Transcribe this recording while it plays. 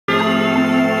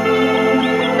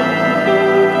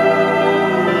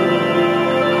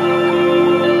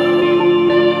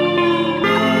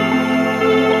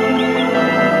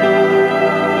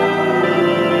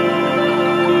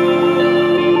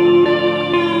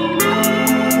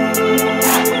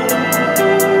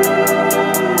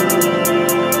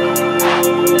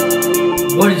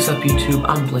up YouTube,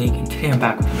 I'm Blake and today I'm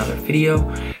back with another video,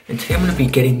 and today I'm going to be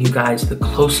getting you guys the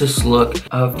closest look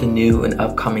of the new and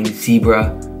upcoming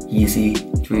Zebra Yeezy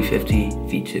 350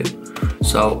 V2.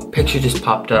 So a picture just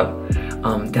popped up.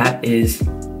 That is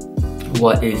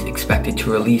what is expected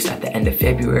to release at the end of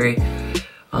February.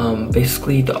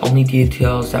 Basically the only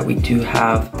details that we do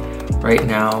have right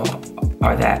now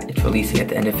are that it's releasing at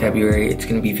the end of February. It's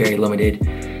going to be very limited.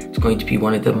 It's going to be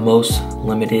one of the most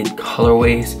limited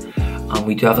colorways.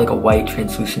 We do have like a white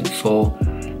translucent sole,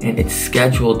 and it's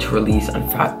scheduled to release on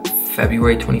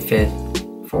February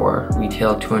 25th for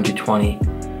retail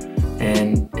 $220,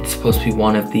 and it's supposed to be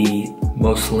one of the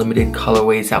most limited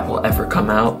colorways that will ever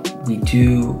come out. We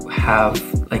do have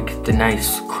like the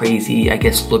nice, crazy, I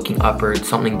guess, looking upper,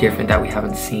 something different that we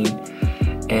haven't seen,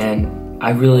 and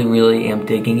I really am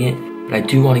digging it. But I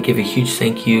do want to give a huge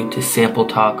thank you to Sample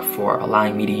Talk for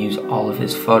allowing me to use all of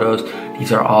his photos.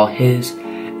 These are all his,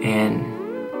 and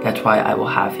that's why I will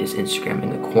have his Instagram in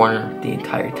the corner the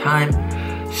entire time.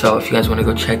 So if you guys want to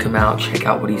go check him out, check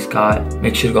out what he's got,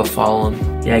 make sure to go follow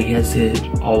him. Yeah, he has the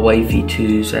all white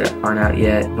V2s that aren't out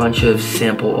yet, a bunch of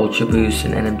sample Ultra Boosts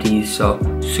and NMDs, so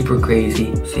super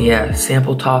crazy. So yeah,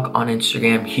 Sample Talk on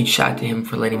Instagram, huge shout out to him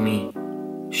for letting me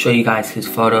show you guys his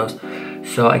photos.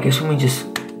 So I guess when we just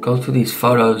go through these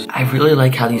photos, I really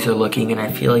like how these are looking, and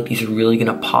I feel like these are really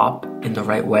gonna pop in the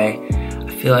right way. I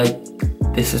feel like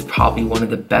this is probably one of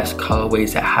the best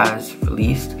colorways that has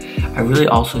released. I really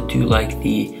also do like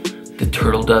the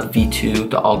Turtle Dove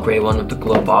V2, the all gray one with the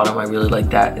glow bottom. I really like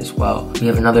that as well. We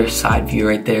have another side view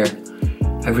right there.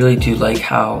 I really do like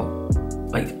how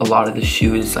like a lot of the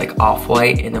shoe is like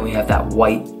off-white, and then we have that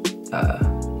white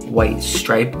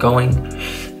stripe going,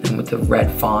 and with the red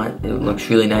font, it looks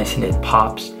really nice and it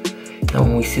pops. Now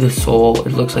when we see the sole,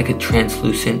 it looks like a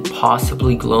translucent,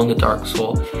 possibly glow-in-the-dark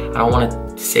sole. I don't want to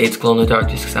say it's glow-in-the-dark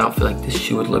just because I don't feel like this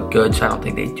shoe would look good, so I don't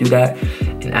think they do that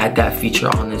and add that feature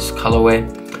on this colorway.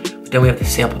 But then we have the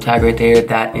sample tag right there.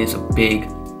 That is a big,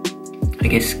 I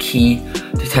guess, key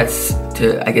to test,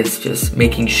 to I guess just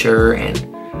making sure and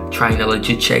trying to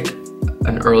legit check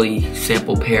an early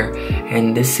sample pair.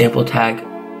 And this sample tag,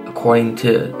 according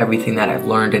to everything that I've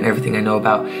learned and everything I know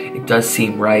about, it does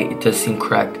seem right, it does seem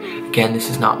correct. Again, this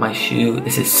is not my shoe,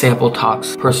 this is Sample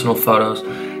Talk's personal photos,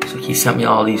 so he sent me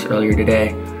all these earlier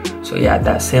today. So yeah,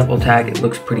 that sample tag, it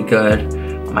looks pretty good.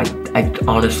 I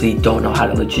honestly don't know how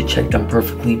to legit check them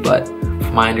perfectly, but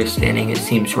from my understanding, it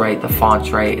seems right. The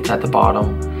font's right, it's at the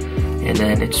bottom, and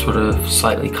then it's sort of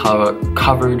slightly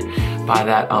covered by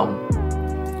that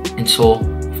insole.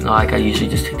 Like I usually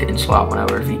just take the insole out when I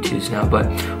wear V2s now, but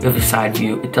we have a side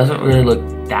view. It doesn't really look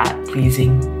that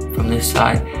pleasing from this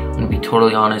side. I'm gonna be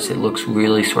totally honest, it looks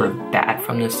really sort of bad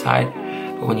from this side.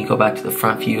 But when you go back to the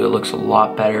front view, it looks a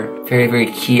lot better. Very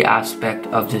key aspect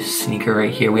of this sneaker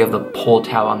right here. We have the pull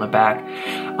tab on the back.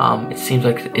 It seems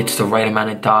like it's the right amount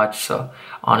of dodge, so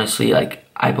honestly, like,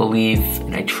 I believe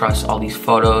and I trust all these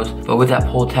photos. But with that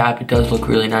pull tab, it does look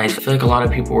really nice. I feel like a lot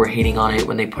of people were hating on it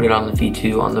when they put it on the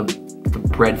V2, on the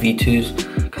red V2s,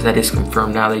 because that is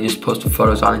confirmed now. They just posted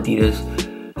photos on Adidas.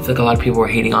 I feel like a lot of people were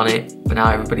hating on it, but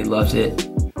now everybody loves it.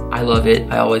 I love it.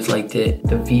 I always liked it.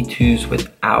 The V2s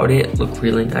without it look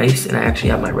really nice, and I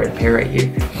actually have my red pair right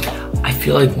here. I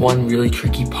feel like one really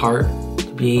tricky part to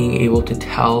being able to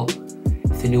tell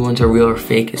if the new ones are real or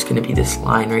fake is gonna be this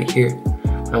line right here.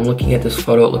 When I'm looking at this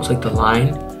photo, it looks like the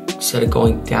line, instead of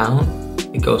going down,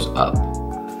 it goes up,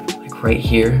 like right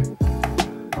here.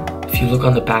 If you look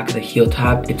on the back of the heel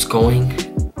tab, it starts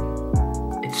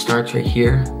right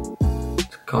here,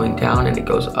 it's going down and it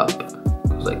goes up. It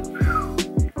goes like,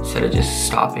 instead of just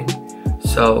stopping.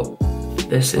 So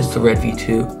this is the red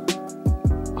V2.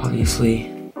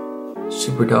 Obviously,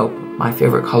 super dope. My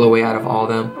favorite colorway out of all of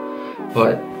them,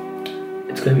 but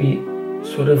it's gonna be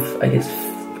sort of, I guess,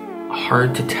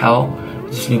 hard to tell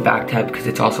with this new back tab because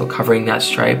it's also covering that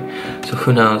stripe. So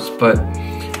who knows, but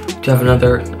we do have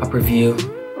another upper view.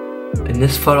 In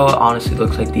this photo, it honestly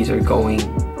looks like these are going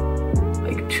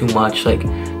like too much, like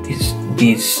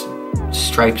these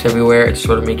stripes everywhere. It's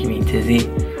sort of making me dizzy.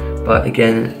 But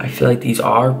again, I feel like these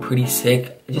are pretty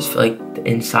sick. I just feel like the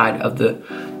inside of the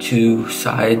two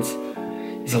sides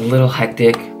is a little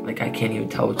hectic. Like I can't even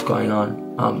tell what's going on.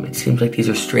 It seems like these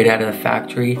are straight out of the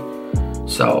factory.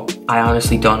 So I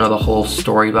honestly don't know the whole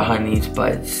story behind these,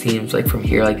 but it seems like from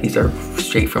here, like these are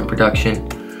straight from production.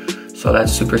 So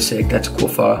that's super sick, that's a cool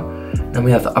photo. Then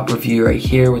we have the upper view right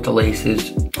here with the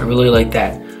laces. I really like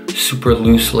that super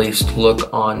loose laced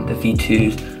look on the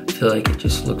V2s. I feel like it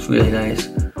just looks really nice.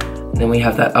 And then we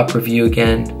have that upper view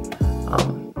again.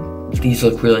 These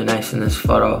look really nice in this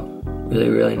photo.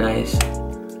 Really nice.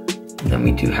 And then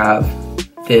we do have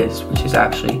this, which is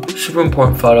actually a super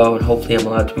important photo, and hopefully I'm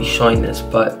allowed to be showing this,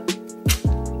 but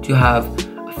do have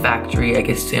a factory, I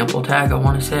guess, sample tag, I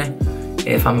want to say.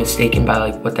 If I'm mistaken by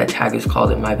like what that tag is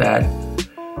called, my bad.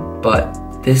 But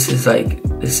this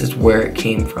is where it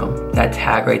came from. That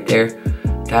tag right there,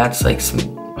 that's like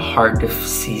some hard to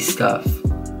see stuff.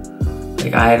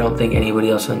 Like, I don't think anybody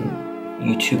else on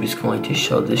YouTube is going to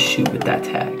show this shoe with that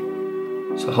tag.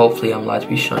 So hopefully I'm allowed to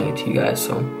be showing it to you guys.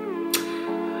 So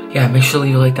yeah, make sure to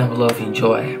leave a like down below if you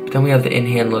enjoy. But then we have the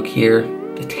in-hand look here.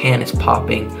 The tan is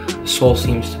popping. The sole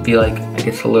seems to be like, I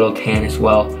guess, a little tan as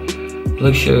well. It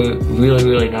looks really,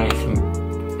 really nice.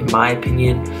 In my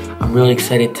opinion, I'm really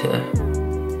excited to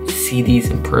see these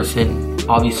in person.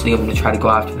 Obviously, I'm gonna try to go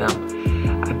after them.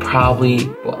 I probably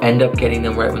will end up getting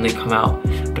them right when they come out,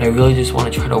 but I really just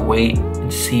want to try to wait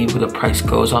and see where the price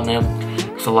goes on them,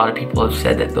 because a lot of people have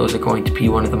said that those are going to be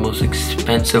one of the most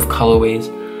expensive colorways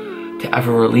to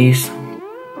ever release.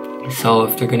 So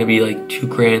if they're going to be like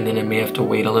 $2,000, then I may have to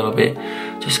wait a little bit,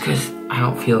 just because I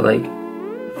don't feel like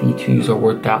V2s are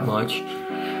worth that much.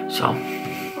 So,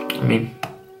 I mean,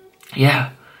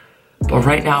 yeah. But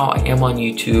right now I am on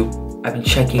YouTube. I've been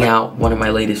checking out one of my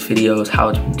latest videos, how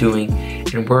it's been doing,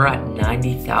 and we're at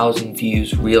 90,000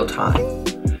 views real time.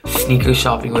 Sneaker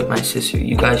shopping with my sister.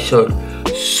 You guys showed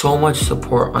so much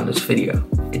support on this video.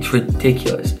 It's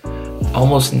ridiculous.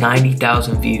 Almost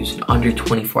 90,000 views in under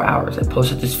 24 hours. I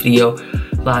posted this video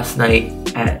last night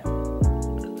at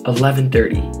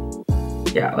 11:30.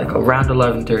 Yeah, like around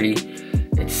 11:30.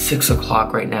 It's 6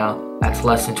 o'clock right now. That's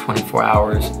less than 24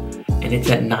 hours. And it's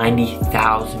at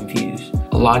 90,000 views.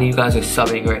 A lot of you guys are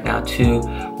subbing right now too.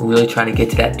 We're really trying to get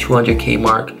to that 200K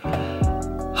mark.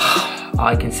 All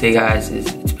I can say, guys, is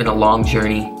it's been a long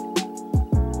journey.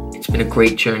 It's been a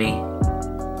great journey.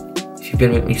 If you've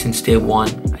been with me since day one,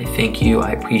 I thank you,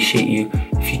 I appreciate you.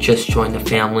 If you just joined the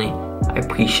family, I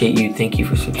appreciate you, thank you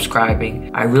for subscribing.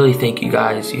 I really thank you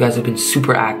guys. You guys have been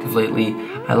super active lately.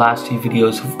 My last few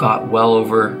videos have got well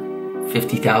over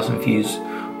 50,000 views,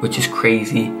 which is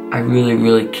crazy. I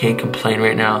really can't complain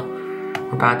right now.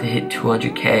 We're about to hit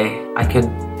 200K. I could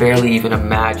barely even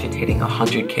imagine hitting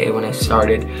 100K when I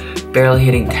started, barely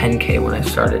hitting 10K when I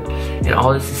started. And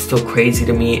all this is still crazy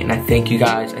to me, and I thank you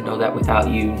guys. I know that without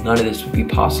you, none of this would be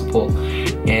possible.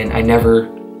 And I never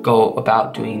go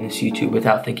about doing this YouTube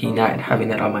without thinking that and having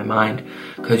that on my mind,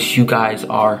 because you guys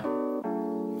are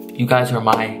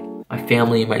my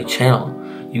family and my channel.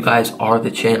 You guys are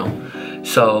the channel.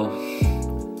 So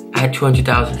at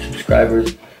 200,000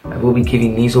 subscribers, I will be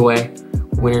giving these away.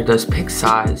 Winner does pick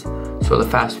size, so the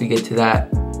faster we get to that,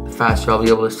 the faster I'll be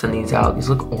able to send these out. These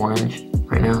look orange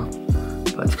right now,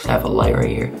 but it's because I have a light right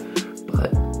here.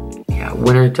 But yeah,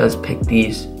 winner does pick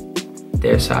these,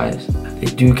 their size. They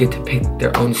do get to pick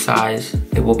their own size.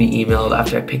 It will be emailed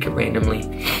after I pick it randomly.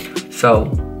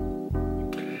 So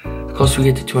the closer we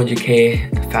get to 200K,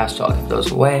 the faster I'll give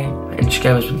those away. My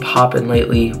Instagram has been popping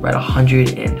lately. We're at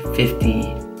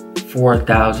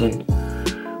 154,000.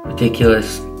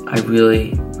 Ridiculous. I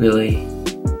really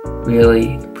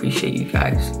appreciate you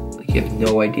guys. Like, you have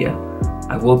no idea.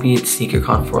 I will be at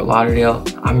SneakerCon Fort Lauderdale.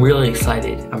 I'm really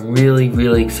excited. I'm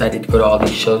really excited to go to all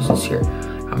these shows this year.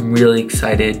 I'm really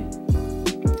excited.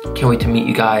 Can't wait to meet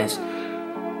you guys.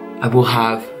 I will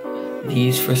have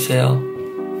these for sale.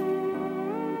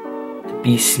 The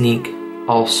Beast Sneak,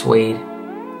 all suede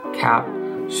cap,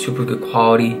 super good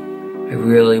quality. I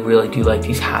really do like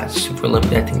these hats, super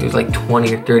limited. I think there's like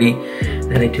 20 or 30.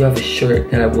 And I do have a shirt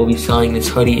that I will be selling. This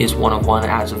hoodie is one of one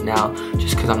as of now,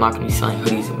 just because I'm not gonna be selling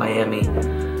hoodies in Miami.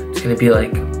 It's gonna be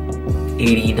like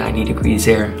 80, 90 degrees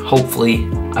there. Hopefully,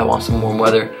 I want some warm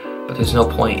weather, but there's no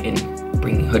point in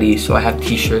bringing hoodies. So I have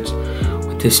t-shirts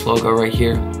with this logo right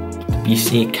here. The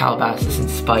BC Calabasas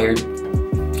inspired.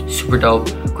 Super dope,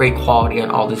 great quality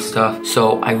on all this stuff.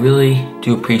 So I really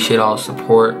do appreciate all the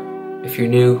support. If you're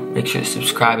new, make sure to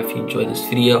subscribe if you enjoyed this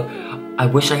video. I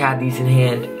wish I had these in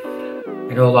hand.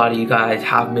 I know a lot of you guys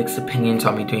have mixed opinions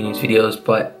on me doing these videos,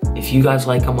 but if you guys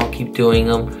like them, I'll keep doing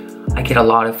them. I get a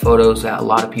lot of photos that a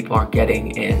lot of people aren't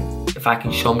getting, and if I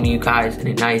can show them to you guys in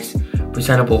a nice,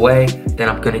 presentable way, then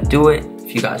I'm gonna do it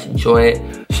if you guys enjoy it.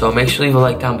 So make sure to leave a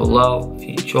like down below if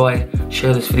you enjoy.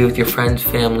 Share this video with your friends,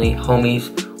 family,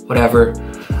 homies, whatever.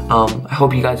 I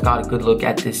hope you guys got a good look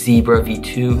at the Zebra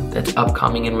V2 that's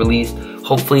upcoming and released.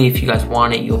 Hopefully, if you guys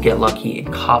want it, you'll get lucky and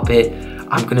cop it.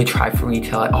 I'm gonna try for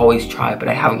retail. I always try, but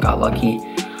I haven't got lucky.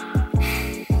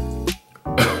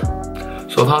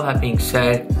 So with all that being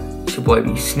said, it's your boy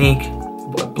B Sneak,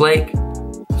 your boy Blake.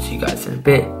 See you guys in a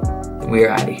bit, and we are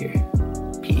out of here.